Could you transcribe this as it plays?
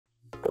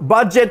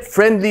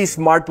budget-friendly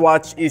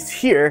smartwatch is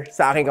here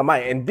sa aking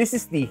kamay, and this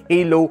is the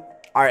Haylou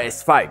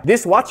RS5.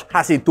 This watch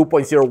has a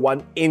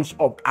 2.01-inch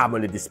of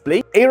AMOLED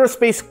display,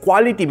 aerospace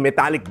quality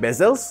metallic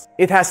bezels,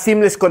 it has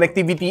seamless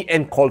connectivity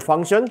and call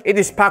function, it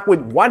is packed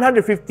with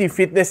 150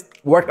 fitness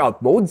workout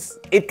modes,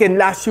 it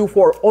can last you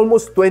for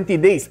almost 20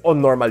 days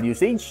on normal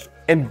usage,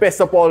 and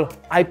best of all,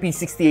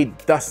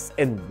 IP68 dust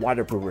and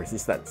waterproof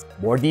resistance.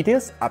 More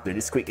details after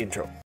this quick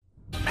intro.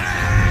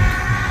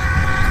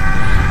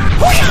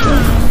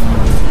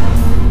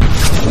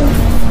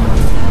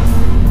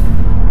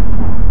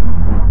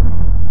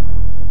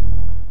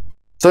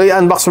 So,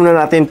 i-unbox muna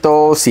natin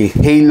to si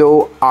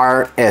Haylou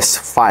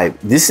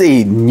RS5. This is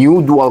a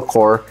new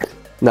dual-core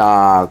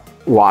na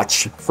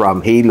watch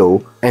from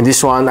Haylou. And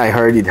this one, I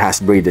heard it has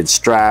braided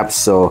straps.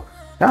 So,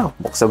 yeah,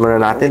 buksan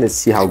muna natin.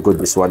 Let's see how good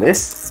this one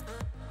is.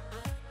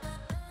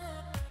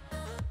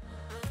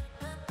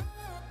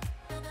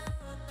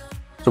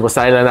 So,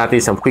 basahin lang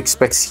natin some quick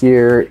specs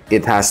here.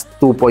 It has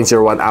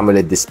 2.01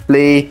 AMOLED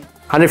display,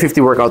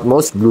 150 workout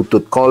modes,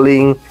 Bluetooth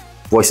calling,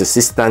 voice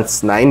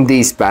assistance, 9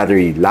 days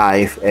battery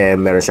life, and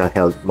meron siyang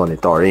health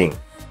monitoring.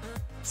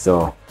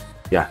 So,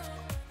 yeah.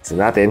 Tignan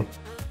natin.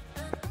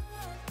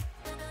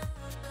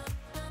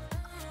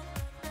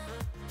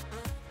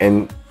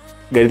 And,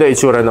 ganito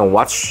itsura ng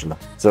watch.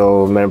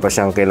 So, meron pa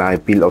siyang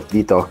kailangan peel off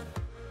dito.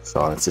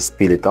 So, let's just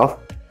peel it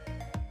off.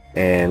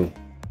 And,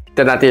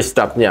 kita natin yung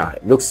strap niya.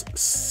 It looks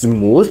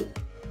smooth,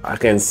 I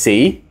can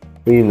say.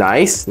 Really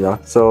nice, no?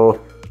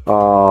 So,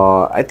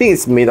 I think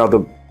it's made out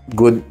of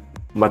good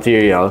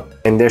material.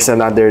 And there's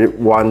another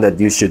one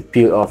that you should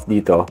peel off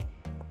dito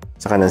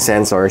sa kanang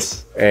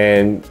sensors.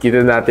 And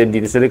kita natin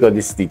dito sa likod,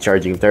 this is the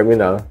charging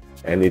terminal.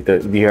 And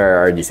here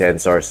are the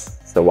sensors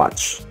sa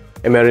watch.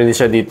 And meron din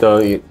siya dito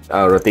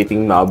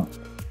rotating knob.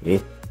 Okay?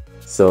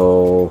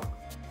 So,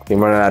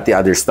 tingnan natin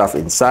other stuff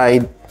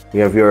inside. We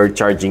have your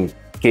charging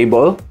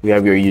cable. We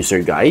have your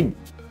user guide.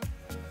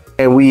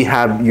 And we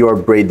have your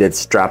braided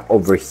strap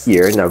over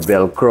here na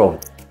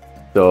Velcro.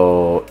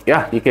 So,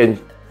 yeah, you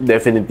can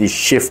definitely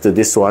shift to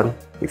this one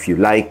if you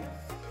like.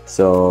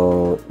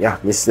 So yeah,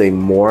 this is a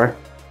more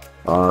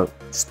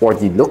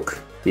sporty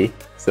look. Okay,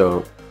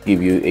 so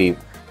give you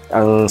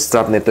ang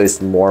strap nito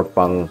is more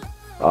pang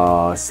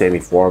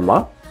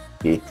semi-formal.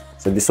 Okay,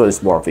 so this one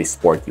is more of a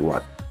sporty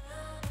one.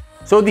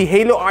 So the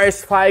Haylou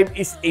RS5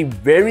 is a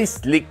very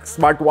sleek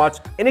smartwatch,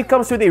 and it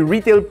comes with a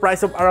retail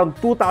price of around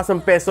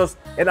 2,000 pesos,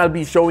 and I'll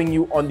be showing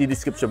you on the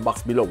description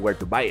box below where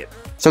to buy it.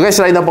 So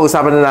guys, right now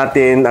pag-usapan na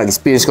natin ang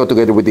experience ko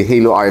together with the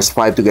Haylou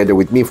RS5 together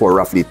with me for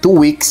roughly 2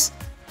 weeks.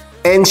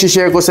 And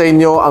share ko sa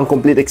inyo ang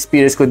complete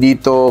experience ko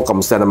dito,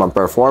 kamusta naman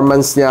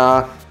performance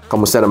niya,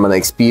 kamusta naman ang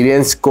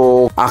experience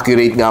ko,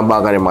 accurate nga ba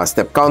ang mga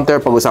step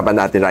counter, pag-usapan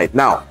natin right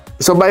now.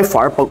 So by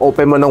far, pag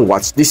open mo ng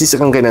watch, this is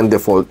ang kanyang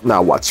default na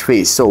watch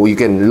face. So you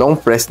can long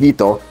press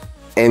dito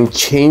and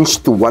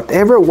change to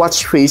whatever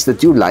watch face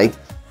that you like.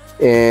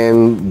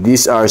 And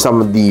these are some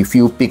of the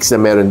few picks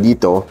na meron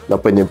dito na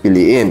pwedeng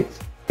piliin.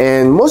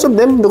 And most of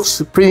them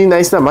looks pretty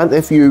nice naman.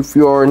 If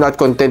you're not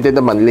contented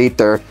naman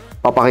later,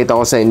 papakita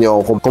ko sa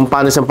inyo kung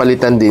paano siyang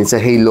palitan din sa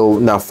Haylou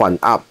na Fun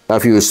app.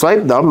 Now, if you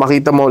swipe down,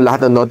 makita mo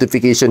lahat ng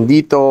notification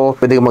dito.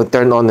 Pwede kang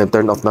mag-turn on and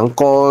turn off ng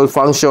call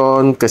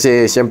function.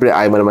 Kasi, syempre,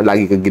 ayaw mo naman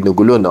lagi kang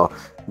ginugulo, no?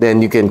 Then,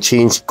 you can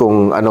change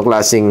kung anong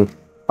klaseng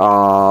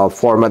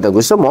format na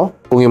gusto mo.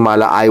 Kung yung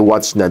mala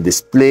iWatch na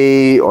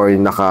display, or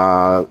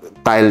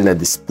naka-tile na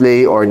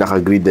display, or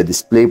naka-grid na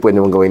display, pwede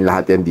mong gawin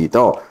lahat yan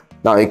dito.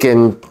 Now, you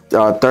can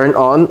turn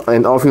on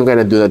and off yung kind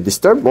of do not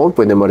disturb mode.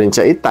 Pwede mo rin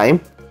siya i-time.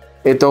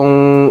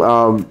 Itong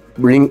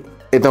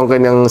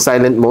kanyang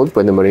silent mode,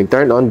 pwede mo rin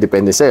turn on,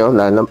 depende sa'yo,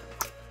 lalo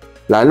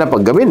na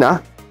pag gabi na.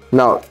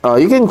 Now,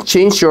 you can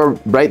change your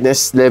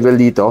brightness level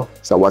dito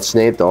sa watch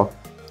na ito.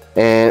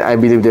 And I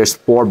believe there's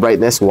 4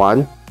 brightness,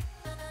 1,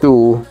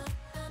 2,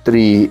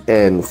 3,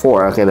 and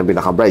 4 ang kanyang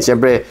pinaka-bright.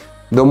 Siyempre,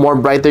 the more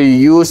brighter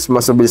you use,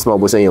 mas mabilis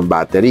maubusan yung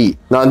battery.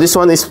 Now, this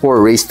one is for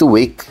race to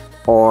wake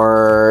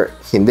or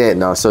hindi.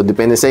 No? So,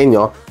 depende sa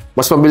inyo.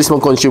 Mas mabilis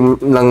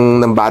mag-consume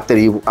ng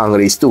battery ang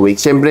race to wake.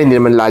 Siyempre, hindi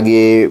naman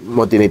lagi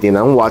mo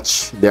tinitingnan ng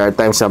watch. There are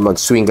times na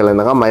mag-swing ka lang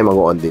ng kamay,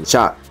 mag-on din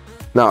siya.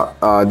 Now,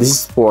 this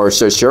is for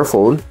search your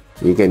phone.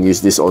 You can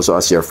use this also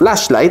as your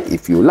flashlight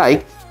if you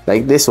like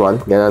this one.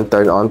 Ganun,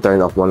 turn on,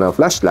 turn off mo ng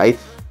flashlight.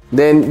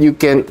 Then, you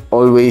can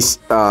always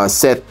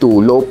set to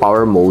low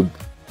power mode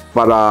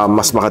para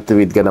mas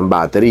makatipid ka ng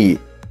battery.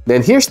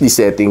 Then, here's the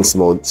settings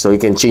mode. So, you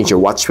can change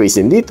your watch face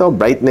in dito,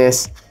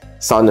 brightness,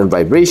 sound and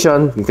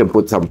vibration. You can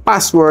put some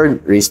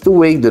password, raise to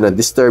wake, do not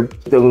disturb.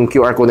 Itong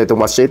QR code na itong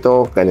watch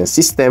ito, kanyang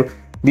system.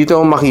 Dito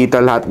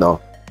makita lahat,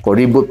 no? Kung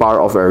reboot, power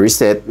off, or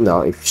reset,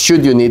 no? If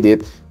should you need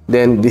it,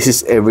 then this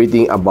is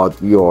everything about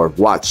your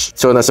watch.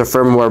 So, nasa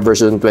firmware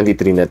version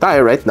 23 na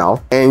tayo right now.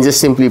 And just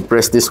simply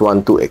press this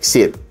one to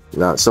exit.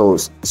 So,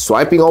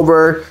 swiping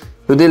over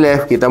to the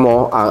left, kita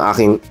mo ang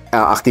aking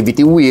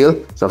activity wheel.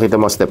 So, kita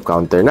mo step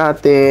counter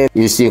natin.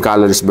 You see yung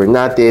calories burn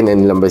natin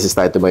and ilang beses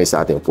tayo tumayo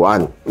sa ating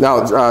upuan.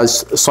 Now,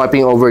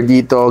 swiping over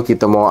dito,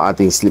 kita mo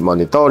ating sleep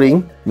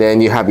monitoring.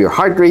 Then, you have your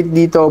heart rate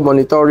dito,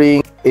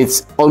 monitoring.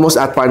 It's almost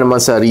at par naman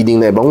sa reading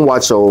na ibang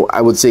watch. So,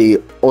 I would say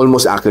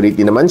almost accurate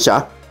din naman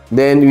siya.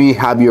 Then, we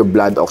have your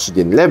blood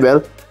oxygen level,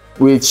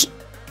 which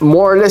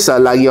more or less,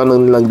 lagi ako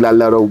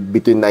naglalaro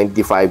between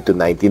 95 to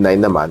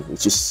 99 naman,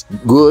 which is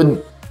good.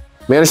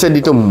 Meron siya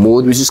dito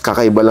mood, which is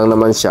kakaiba lang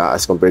naman siya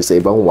as compared sa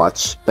ibang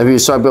watch. If you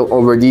swipe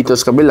over dito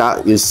sa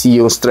kabila, you'll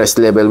see yung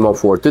stress level mo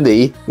for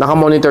today.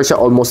 Naka-monitor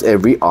siya almost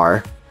every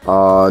hour.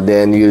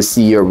 Then you'll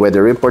see your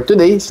weather report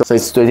today. So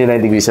it's 29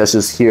 degrees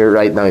Celsius here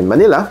right now in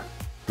Manila.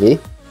 Okay.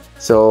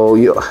 So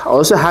you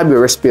also have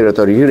your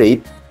respiratory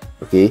rate.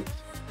 Okay.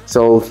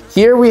 So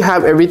here we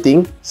have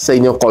everything sa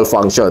inyong call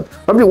function.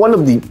 Probably one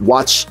of the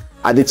watch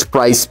at its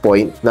price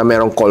point na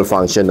merong call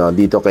function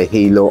dito kay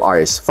Haylou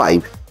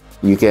RS5.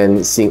 You can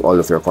sync all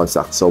of your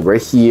contacts over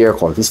here,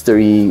 call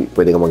history,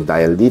 pwede ka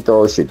mag-dial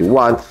dito should you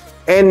want.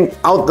 And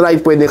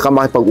outright, pwede ka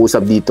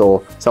makipag-usap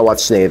dito sa watch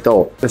na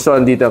ito. So,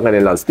 andito ang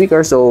kanilang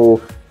loudspeaker. So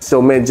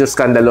medyo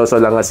skandaloso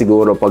lang nga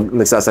siguro pag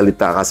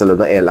nagsasalita ka sa loob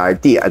ng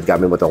LRT at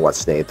gamit mo itong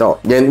watch na ito.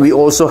 Then, we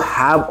also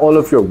have all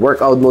of your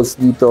workout modes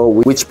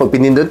dito, which pag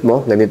pinindot mo,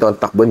 ganito ang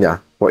takbo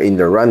niya for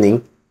indoor running.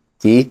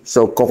 Okay?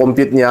 So,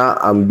 kukompute niya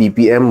ang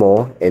BPM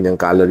mo and yung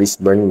calories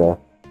burn mo,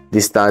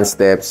 distance,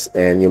 steps,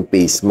 and yung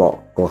pace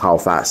mo, kung how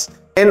fast.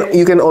 And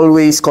you can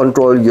always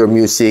control your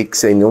music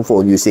sa inyong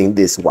phone using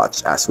this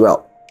watch as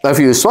well. Now, if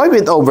you swipe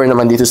it over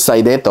naman dito sa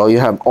side nito, you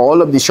have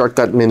all of the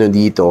shortcut menu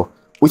dito,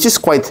 which is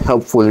quite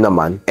helpful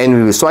naman. And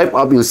when you swipe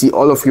up, you'll see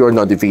all of your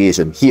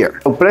notification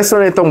here. Pag press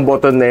mo na itong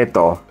button na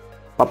ito,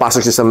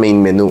 papasok siya sa main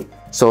menu.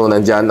 So,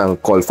 nandyan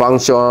ang call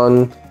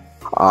function,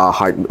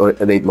 heart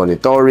rate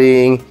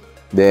monitoring,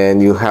 then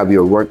you have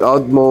your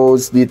workout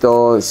modes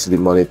dito, sleep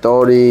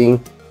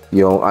monitoring,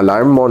 yung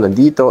alarm mo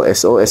nandito,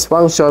 SOS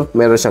function,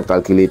 meron siyang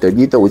calculator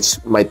dito which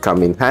might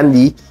come in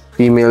handy.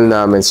 Female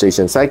na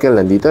menstruation cycle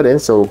nandito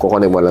rin, so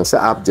kukunin mo lang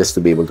sa app just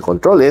to be able to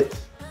control it.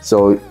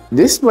 So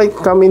this might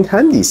come in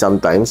handy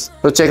sometimes.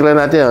 So check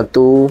lang natin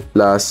 2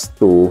 plus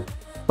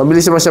 2.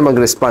 Mabilis naman siya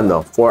mag-respond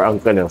 4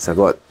 ang kanyang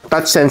sagot.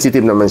 Touch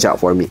sensitive naman siya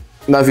for me.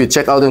 Now if you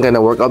check out yung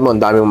kanyang workout mo,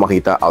 ang dami mong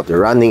makita: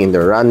 outdoor running,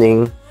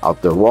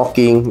 outdoor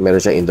walking,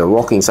 meron siyang indoor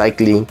walking,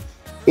 cycling,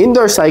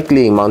 indoor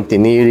cycling,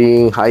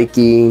 mountaineering,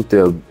 hiking,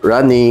 trail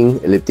running,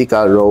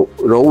 elliptical,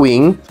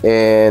 rowing,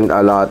 and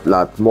a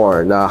lot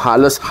more. Na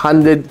halos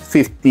 150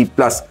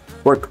 plus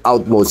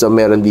workout modes ang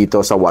meron dito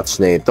sa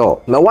watch na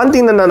ito. Now, one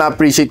thing na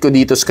na-appreciate ko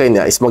dito sa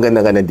kanya is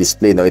maganda na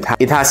display. No?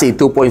 It has a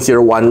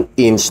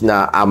 2.01-inch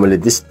na AMOLED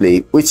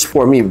display, which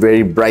for me,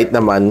 very bright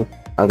naman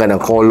ang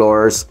kanyang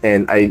colors,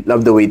 and I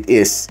love the way it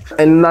is.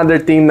 And another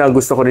thing na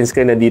gusto ko rin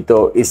sa kanya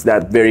dito is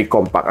that very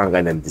compact ang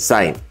kanyang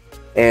design.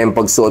 And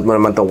pag suot mo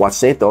naman itong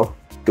watch na ito,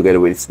 together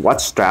with its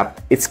watch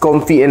strap, it's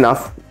comfy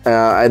enough.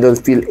 I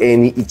don't feel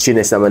any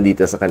itchiness naman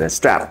dito sa kanyang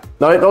strap.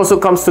 Now, it also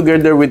comes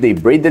together with a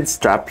braided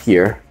strap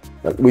here,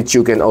 which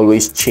you can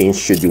always change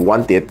should you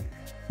want it.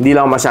 Hindi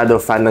lang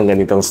masyado fan ng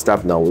ganitong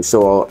strap now,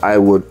 so I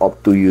would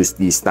opt to use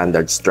the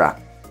standard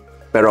strap.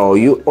 Pero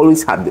you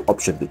always have the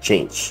option to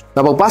change.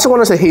 Now, pagpasok ko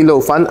na sa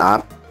Haylou Fan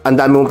app, ang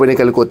dami mong pwedeng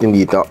kalikutin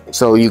dito.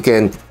 So, you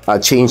can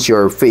change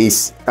your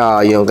face,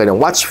 yung kanyang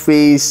watch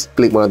face.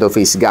 Click mo na ito,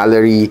 face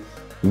gallery.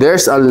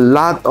 There's a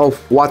lot of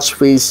watch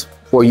face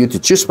for you to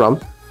choose from.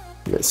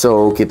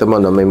 So, kita mo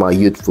na may mga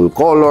youthful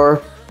color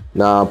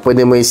na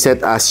pwede mo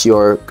i-set as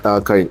your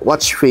current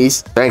watch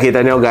face. Kaya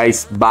kita nyo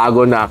guys,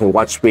 bago na aking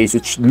watch face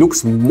which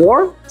looks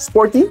more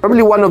sporty.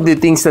 Probably one of the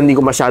things na hindi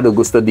ko masyado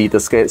gusto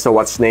dito sa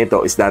watch na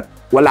ito is that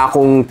wala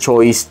akong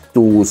choice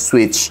to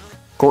switch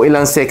kung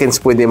ilang seconds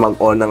pwede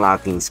mag-on ang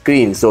aking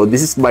screen. So,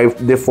 this is by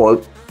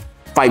default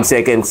 5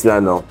 seconds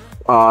na, no?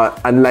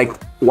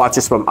 Unlike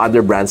watches from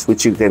other brands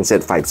which you can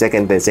set 5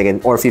 seconds, 10 seconds,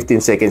 or 15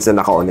 seconds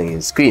na naka-on na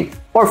yung screen.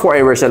 Or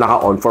forever siya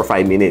naka-on for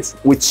 5 minutes,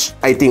 which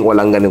I think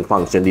walang ganung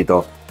function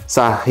dito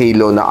sa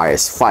Haylou na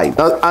RS5.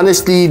 Now,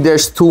 honestly,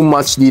 there's too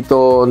much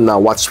dito na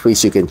watch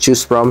face you can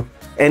choose from.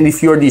 And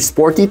if you're the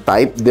sporty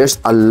type,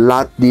 there's a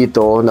lot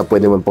dito na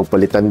pwede mong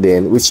pagpalitan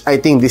din, which I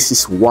think this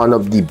is one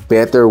of the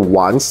better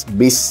ones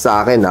based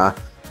sa akin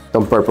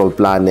itong Purple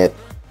Planet.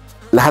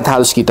 Lahat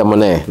halos kita mo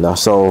na no?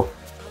 So,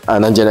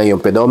 nandiyan na yung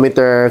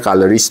pedometer,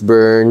 calories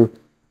burn,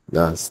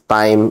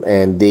 time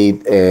and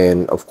date,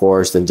 and of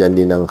course, nandiyan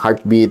din ang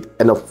heartbeat,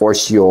 and of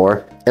course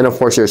your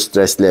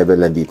stress level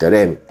nandito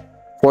rin.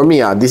 For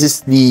me, this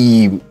is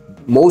the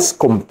most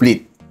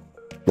complete,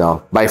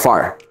 by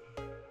far,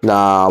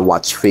 na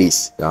watch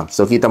face.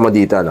 So, kita mo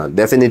dito,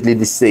 definitely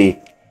this is a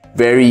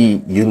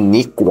very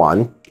unique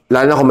one.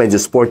 Lalo na kung medyo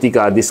sporty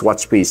ka, this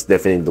watch face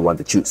definitely the one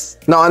to choose.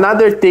 Now,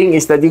 another thing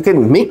is that you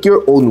can make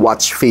your own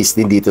watch face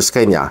din dito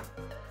sa kanya.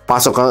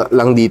 Pasok ka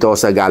lang dito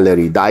sa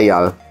gallery,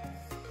 dial.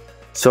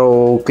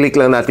 So, click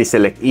lang natin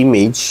select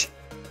image.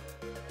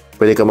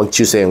 Pwede ka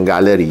mag-choose sa yung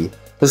gallery.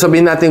 So,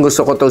 sabihin natin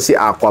gusto ko to si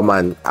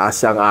Aquaman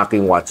as ang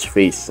aking watch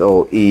face.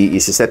 So,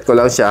 i-set ko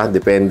lang siya.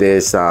 Depende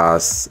sa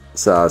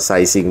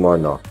sizing mo,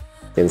 no?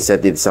 You can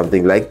set it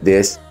something like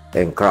this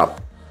and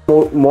crop.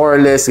 More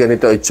or less,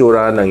 ganito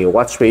itsura ng yung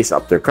watch face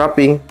after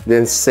cropping.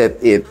 Then, set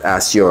it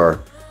as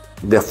your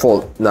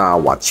default na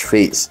watch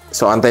face.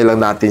 So, antay lang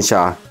natin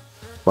siya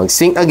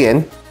mag-sync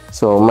again.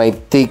 So, might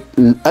take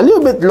a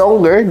little bit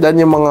longer than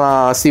yung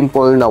mga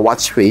simple na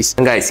watch face.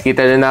 And guys,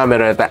 kita nyo na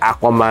meron na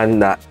Aquaman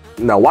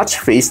na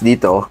watch face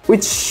dito,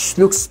 which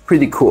looks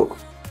pretty cool.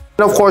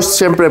 And of course,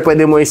 syempre,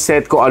 pwede mo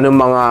i-set kung anong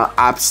mga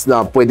apps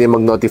na pwede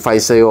mag-notify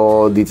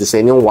sa'yo dito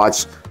sa inyong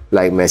watch.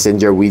 Like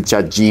Messenger,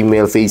 WeChat,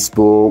 Gmail,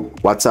 Facebook,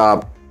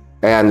 WhatsApp.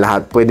 Ayan,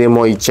 lahat. Pwede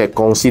mo i-check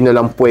kung sino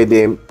lang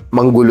pwede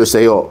manggulo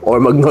sa'yo or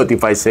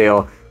mag-notify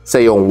sa'yo sa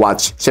iyong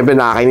watch. Siyempre,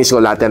 nakakainis ko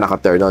lahat yan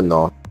naka-turn on,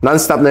 no?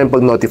 Non-stop na yung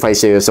pag-notify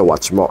sa'yo sa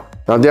watch mo.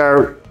 Now, there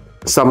are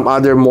some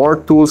other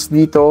more tools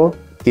dito.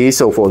 Okay,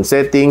 so phone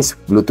settings,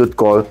 Bluetooth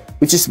call,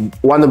 which is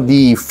one of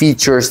the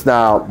features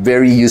na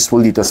very useful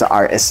dito sa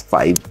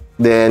RS5.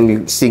 Then, you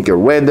sync your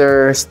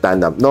weather,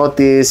 stand-up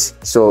notice.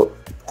 So,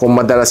 kung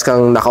madalas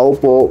kang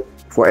nakaupo,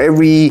 for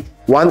every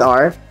 1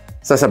 hour,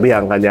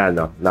 sasabihan ka niya,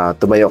 no? Na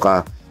tumayo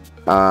ka,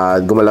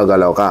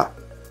 gumalaw-galaw ka.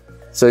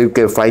 So, you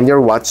can find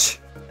your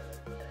watch.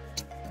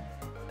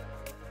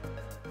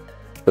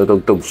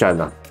 Tutugtog siya,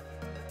 no?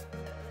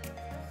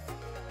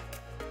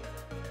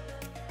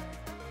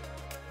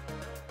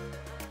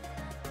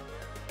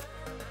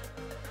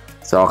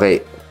 So,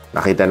 okay.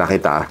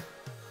 Nakita.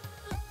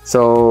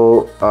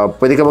 So,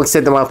 pwede ka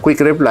mag-set ng mga quick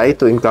reply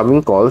to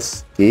incoming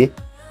calls. Okay?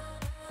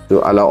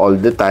 To allow all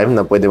the time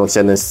na pwede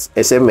mag-send ng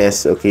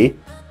SMS. Okay?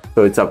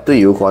 So, it's up to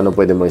you kung ano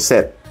pwede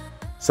mag-set.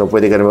 So,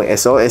 pwede ka namang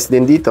SOS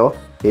din dito.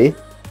 Okay?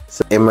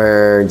 So,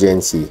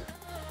 emergency.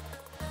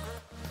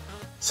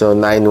 So,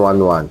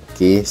 911.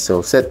 Okay?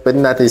 So,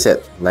 pwede natin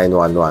set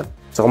 911.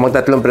 So, kung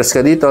magtatlong press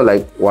ka dito,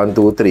 like 1,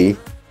 2, 3,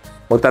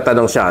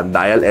 magtatanong siya,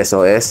 dial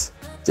SOS,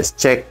 just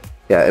check.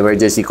 Yeah,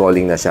 emergency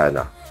calling na siya,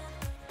 no?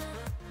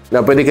 Now,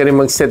 pwede ka rin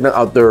mag-set ng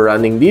outdoor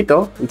running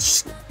dito,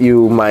 which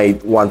you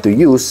might want to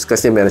use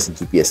kasi meron sa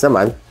GPS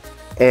naman.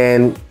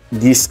 And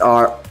these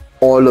are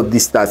all of the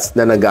stats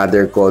na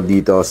nag-gather ko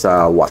dito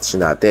sa watch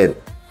natin.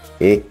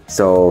 Okay?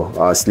 So,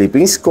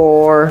 sleeping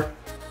score,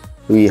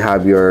 we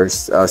have your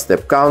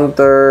step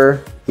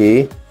counter,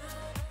 okay?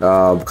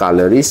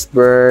 Calories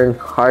burn,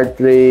 heart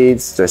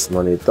rate, stress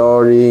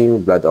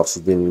monitoring, blood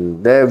oxygen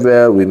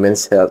level,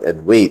 women's health,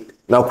 and weight.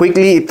 Now,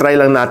 quickly, try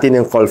lang natin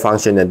yung call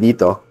function na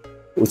dito,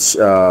 which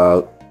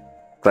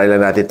try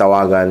lang natin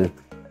tawagan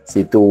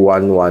si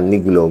 211 ni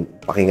Globe.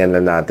 Pakinggan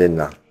na natin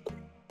na.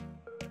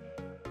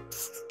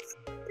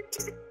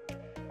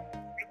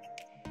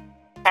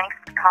 Thanks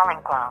for calling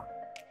Globe.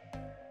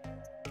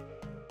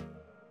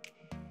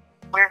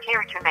 We're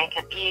here to make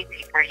it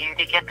easy for you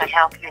to get the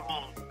help you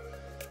need.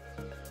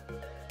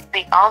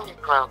 The all-new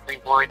Globe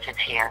Rewards is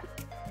here.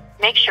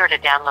 Make sure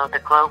to download the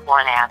Globe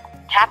One app,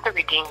 tap the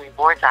Redeem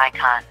Rewards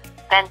icon,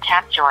 then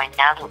tap Join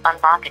now to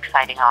unlock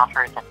exciting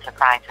offers and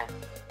surprises.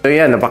 So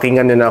yan,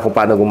 napakinggan nyo na kung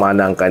paano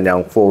gumana ang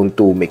kanyang phone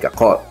to make a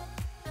call.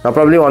 Now,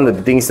 probably one of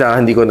the things na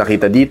hindi ko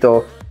nakita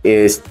dito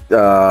is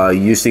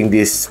using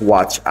this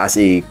watch as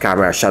a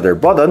camera shutter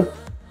button,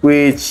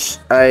 which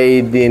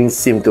I didn't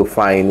seem to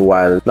find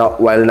while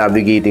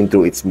navigating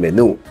through its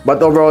menu.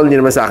 But overall,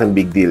 hindi naman sa akin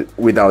big deal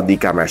without the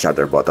camera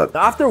shutter button.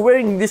 After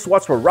wearing this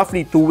watch for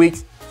roughly 2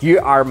 weeks,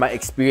 here are my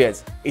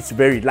experience. It's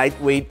very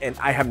lightweight and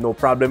I have no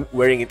problem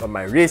wearing it on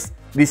my wrist.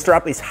 The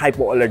strap is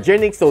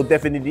hypoallergenic, so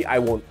definitely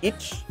I won't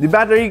itch. The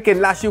battery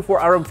can last you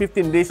for around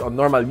 15 days on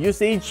normal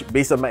usage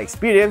based on my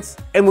experience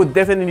and would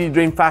definitely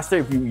drain faster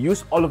if you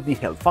use all of the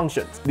health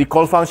functions. The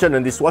call function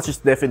on this watch is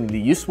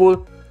definitely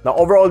useful. Now,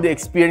 overall, the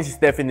experience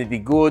is definitely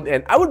good,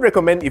 and I would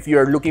recommend if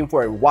you are looking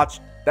for a watch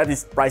that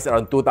is priced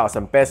around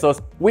 2,000 pesos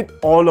with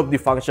all of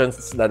the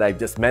functions that I've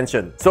just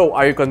mentioned. So,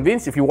 are you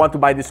convinced? If you want to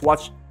buy this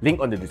watch,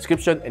 link on the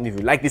description. And if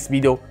you like this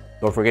video,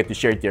 don't forget to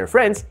share it to your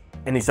friends.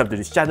 And a sub to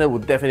this channel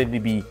would definitely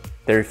be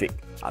terrific.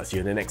 I'll see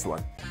you in the next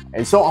one.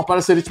 And so, ako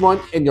para si Richmond,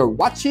 and you're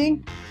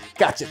watching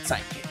Gadget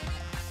Sidekick.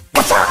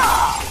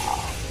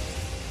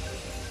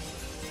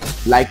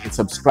 Like and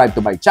subscribe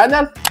to my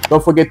channel.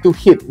 Don't forget to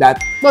hit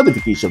that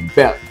notification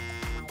bell.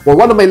 For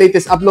one of my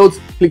latest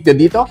uploads, click the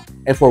dito.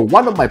 And for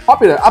one of my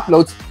popular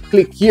uploads,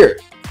 click here.